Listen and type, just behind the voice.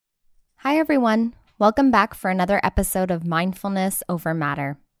Hi, everyone. Welcome back for another episode of Mindfulness Over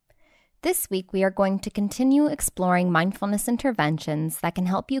Matter. This week, we are going to continue exploring mindfulness interventions that can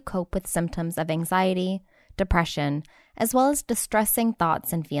help you cope with symptoms of anxiety, depression, as well as distressing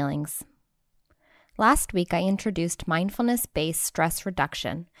thoughts and feelings. Last week, I introduced mindfulness-based stress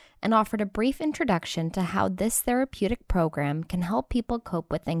reduction and offered a brief introduction to how this therapeutic program can help people cope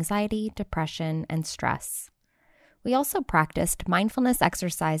with anxiety, depression, and stress. We also practiced mindfulness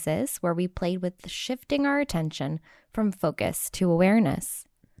exercises where we played with shifting our attention from focus to awareness.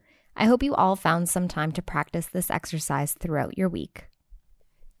 I hope you all found some time to practice this exercise throughout your week.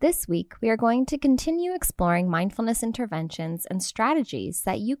 This week, we are going to continue exploring mindfulness interventions and strategies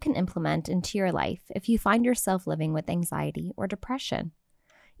that you can implement into your life if you find yourself living with anxiety or depression.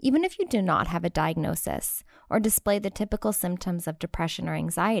 Even if you do not have a diagnosis or display the typical symptoms of depression or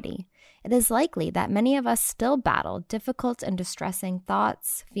anxiety, it is likely that many of us still battle difficult and distressing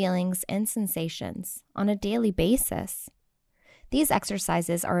thoughts, feelings, and sensations on a daily basis. These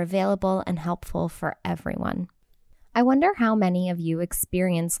exercises are available and helpful for everyone. I wonder how many of you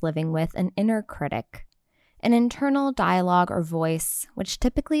experience living with an inner critic, an internal dialogue or voice which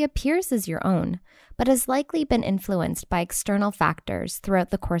typically appears as your own, but has likely been influenced by external factors throughout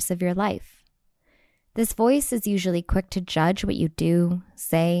the course of your life. This voice is usually quick to judge what you do,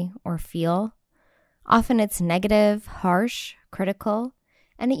 say, or feel. Often it's negative, harsh, critical,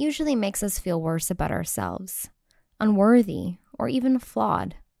 and it usually makes us feel worse about ourselves, unworthy, or even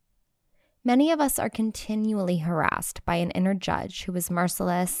flawed. Many of us are continually harassed by an inner judge who is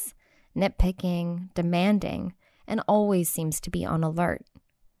merciless, nitpicking, demanding, and always seems to be on alert.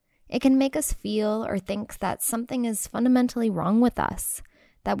 It can make us feel or think that something is fundamentally wrong with us,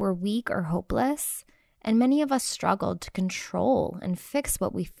 that we're weak or hopeless, and many of us struggle to control and fix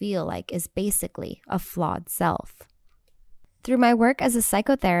what we feel like is basically a flawed self. Through my work as a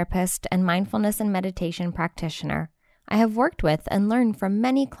psychotherapist and mindfulness and meditation practitioner, I have worked with and learned from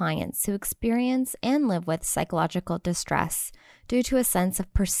many clients who experience and live with psychological distress due to a sense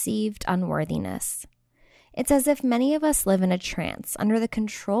of perceived unworthiness. It's as if many of us live in a trance under the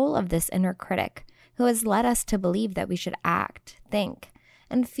control of this inner critic who has led us to believe that we should act, think,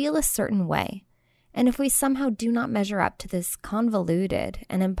 and feel a certain way. And if we somehow do not measure up to this convoluted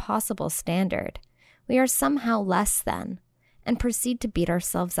and impossible standard, we are somehow less than and proceed to beat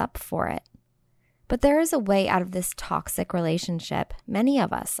ourselves up for it. But there is a way out of this toxic relationship many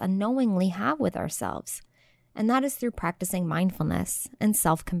of us unknowingly have with ourselves, and that is through practicing mindfulness and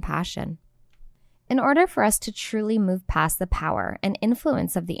self-compassion. In order for us to truly move past the power and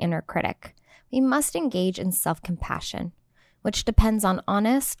influence of the inner critic, we must engage in self-compassion, which depends on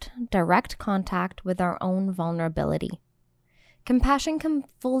honest, direct contact with our own vulnerability. Compassion can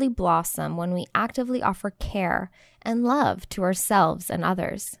fully blossom when we actively offer care and love to ourselves and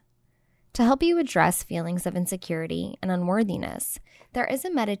others. To help you address feelings of insecurity and unworthiness, there is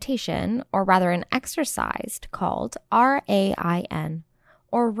a meditation, or rather an exercise, called RAIN,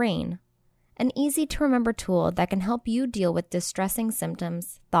 or RAIN, an easy-to-remember tool that can help you deal with distressing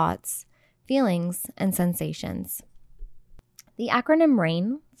symptoms, thoughts, feelings, and sensations. The acronym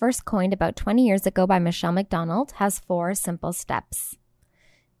RAIN, first coined about 20 years ago by Michelle McDonald, has 4 simple steps.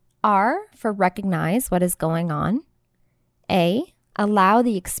 R for recognize what is going on. A, allow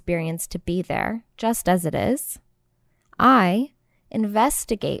the experience to be there, just as it is. I,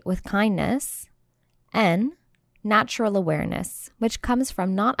 investigate with kindness. N, natural awareness, which comes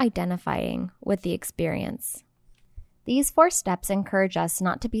from not identifying with the experience. These 4 steps encourage us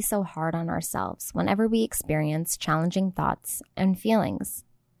not to be so hard on ourselves whenever we experience challenging thoughts and feelings.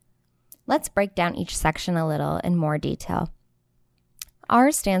 Let's break down each section a little in more detail.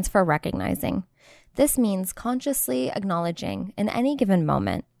 R stands for recognizing. This means consciously acknowledging in any given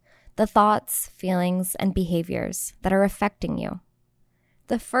moment the thoughts, feelings, and behaviors that are affecting you.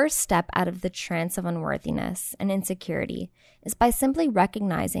 The first step out of the trance of unworthiness and insecurity is by simply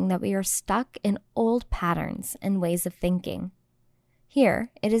recognizing that we are stuck in old patterns and ways of thinking.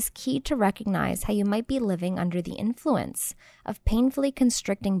 Here, it is key to recognize how you might be living under the influence of painfully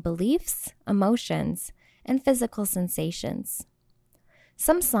constricting beliefs, emotions, and physical sensations.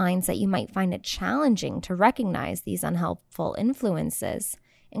 Some signs that you might find it challenging to recognize these unhelpful influences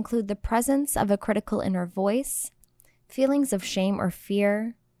include the presence of a critical inner voice, feelings of shame or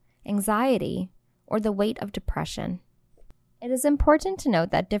fear, anxiety, or the weight of depression. It is important to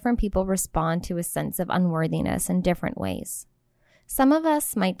note that different people respond to a sense of unworthiness in different ways. Some of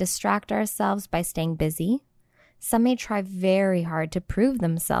us might distract ourselves by staying busy. Some may try very hard to prove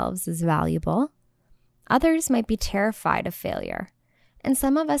themselves as valuable. Others might be terrified of failure. And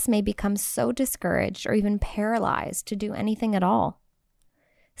some of us may become so discouraged or even paralyzed to do anything at all.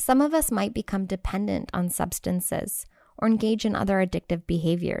 Some of us might become dependent on substances or engage in other addictive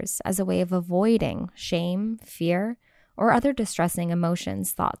behaviors as a way of avoiding shame, fear, or other distressing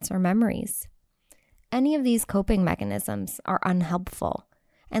emotions, thoughts, or memories. Any of these coping mechanisms are unhelpful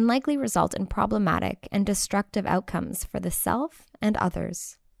and likely result in problematic and destructive outcomes for the self and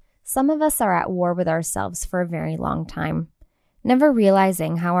others. Some of us are at war with ourselves for a very long time, never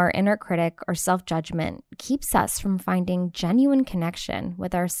realizing how our inner critic or self-judgment keeps us from finding genuine connection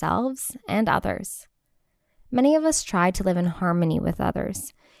with ourselves and others. Many of us try to live in harmony with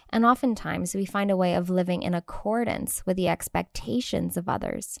others, and oftentimes we find a way of living in accordance with the expectations of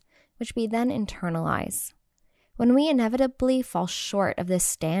others, which we then internalize. When we inevitably fall short of this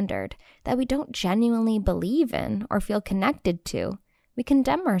standard that we don't genuinely believe in or feel connected to, we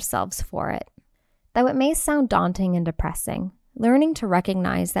condemn ourselves for it. Though it may sound daunting and depressing, learning to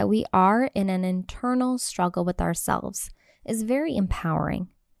recognize that we are in an internal struggle with ourselves is very empowering.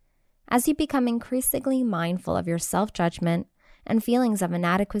 As you become increasingly mindful of your self-judgment and feelings of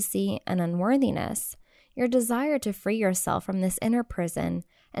inadequacy and unworthiness, your desire to free yourself from this inner prison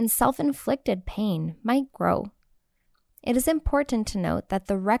and self-inflicted pain might grow. It is important to note that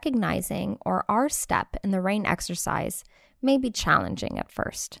the recognizing or R step in the RAIN exercise may be challenging at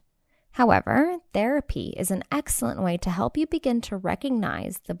first. However, therapy is an excellent way to help you begin to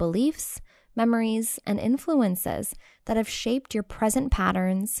recognize the beliefs, memories, and influences that have shaped your present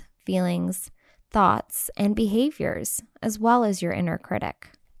patterns, feelings, thoughts, and behaviors, as well as your inner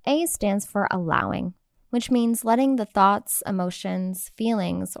critic. A stands for allowing, which means letting the thoughts, emotions,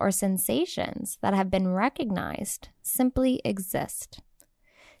 feelings, or sensations that have been recognized simply exist.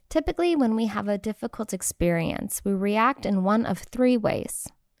 Typically, when we have a difficult experience, we react in one of three ways: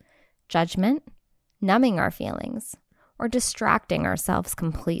 judgment, numbing our feelings, or distracting ourselves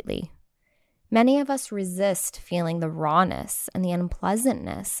completely. Many of us resist feeling the rawness and the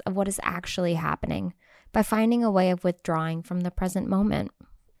unpleasantness of what is actually happening by finding a way of withdrawing from the present moment.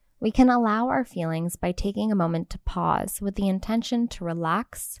 We can allow our feelings by taking a moment to pause with the intention to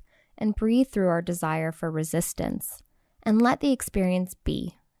relax and breathe through our desire for resistance and let the experience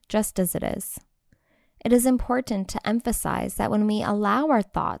be just as it is. It is important to emphasize that when we allow our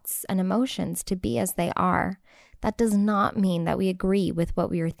thoughts and emotions to be as they are, that does not mean that we agree with what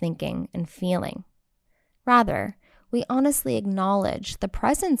we are thinking and feeling. Rather, we honestly acknowledge the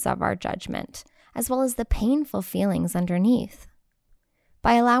presence of our judgment, as well as the painful feelings underneath.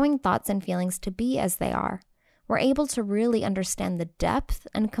 By allowing thoughts and feelings to be as they are, we're able to really understand the depth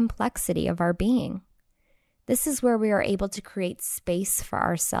and complexity of our being. This is where we are able to create space for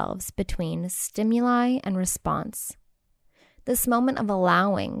ourselves between stimuli and response. This moment of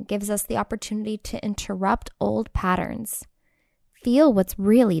allowing gives us the opportunity to interrupt old patterns, feel what's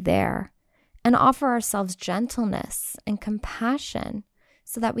really there, and offer ourselves gentleness and compassion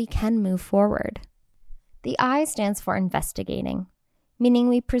so that we can move forward. The I stands for investigating, meaning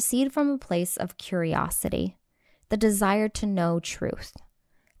we proceed from a place of curiosity, the desire to know truth,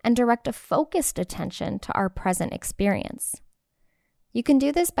 and direct a focused attention to our present experience. You can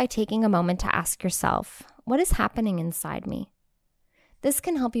do this by taking a moment to ask yourself, what is happening inside me? This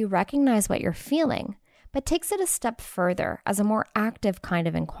can help you recognize what you're feeling, but takes it a step further as a more active kind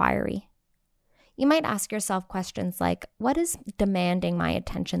of inquiry. You might ask yourself questions like, what is demanding my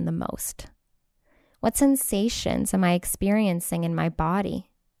attention the most? What sensations am I experiencing in my body?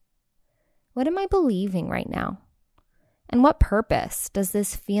 What am I believing right now? And what purpose does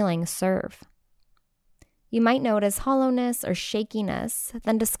this feeling serve? You might notice hollowness or shakiness,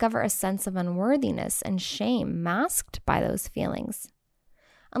 then discover a sense of unworthiness and shame masked by those feelings.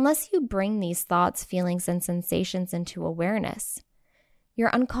 Unless you bring these thoughts, feelings, and sensations into awareness,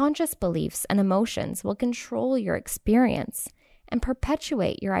 your unconscious beliefs and emotions will control your experience and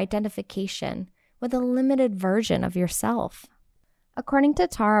perpetuate your identification with a limited version of yourself. According to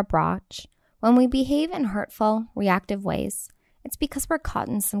Tara Brach, when we behave in hurtful, reactive ways, it's because we're caught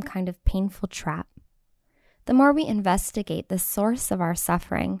in some kind of painful trap. The more we investigate the source of our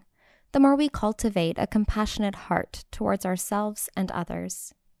suffering, the more we cultivate a compassionate heart towards ourselves and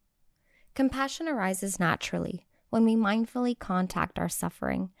others. Compassion arises naturally when we mindfully contact our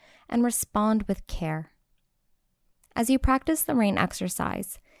suffering and respond with care. As you practice the RAIN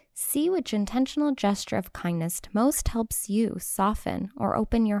exercise, see which intentional gesture of kindness most helps you soften or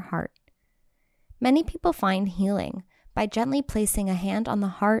open your heart. Many people find healing by gently placing a hand on the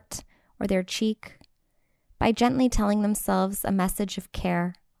heart or their cheek, by gently telling themselves a message of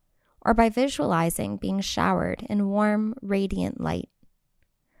care, or by visualizing being showered in warm, radiant light.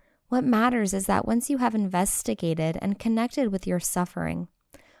 What matters is that once you have investigated and connected with your suffering,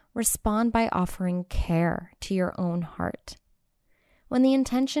 respond by offering care to your own heart. When the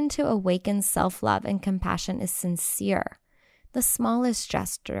intention to awaken self-love and compassion is sincere, the smallest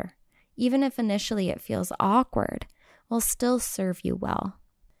gesture, even if initially it feels awkward, will still serve you well.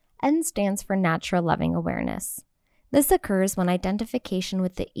 N stands for natural loving awareness. This occurs when identification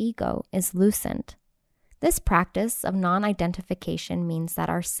with the ego is loosened. This practice of non-identification means that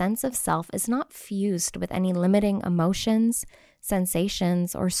our sense of self is not fused with any limiting emotions,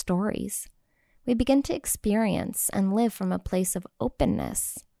 sensations, or stories. We begin to experience and live from a place of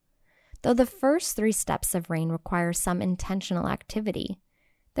openness. Though the first 3 steps of RAIN require some intentional activity,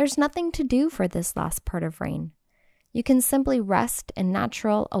 there's nothing to do for this last part of RAIN. You can simply rest in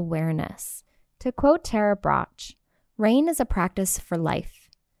natural awareness. To quote Tara Brach, RAIN is a practice for life,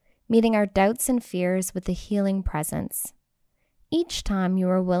 meeting our doubts and fears with a healing presence. Each time you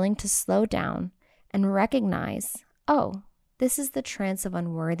are willing to slow down and recognize, oh, this is the trance of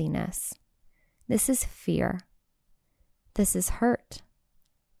unworthiness. This is fear. This is hurt.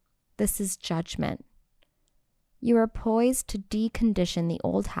 This is judgment. You are poised to decondition the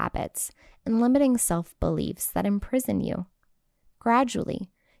old habits and limiting self-beliefs that imprison you.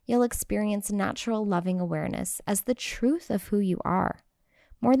 Gradually, you'll experience natural loving awareness as the truth of who you are,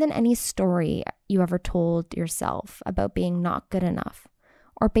 more than any story you ever told yourself about being not good enough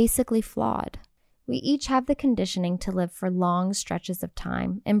or basically flawed. We each have the conditioning to live for long stretches of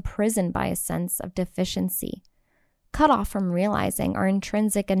time, imprisoned by a sense of deficiency, cut off from realizing our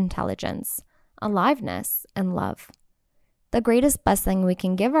intrinsic intelligence, aliveness, and love. The greatest blessing we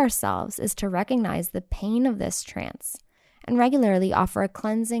can give ourselves is to recognize the pain of this trance and regularly offer a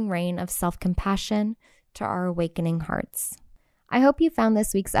cleansing rain of self-compassion to our awakening hearts. I hope you found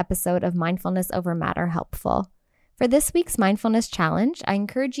this week's episode of Mindfulness Over Matter helpful. For this week's mindfulness challenge, I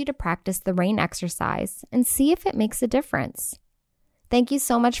encourage you to practice the RAIN exercise and see if it makes a difference. Thank you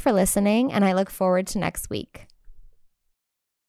so much for listening, and I look forward to next week.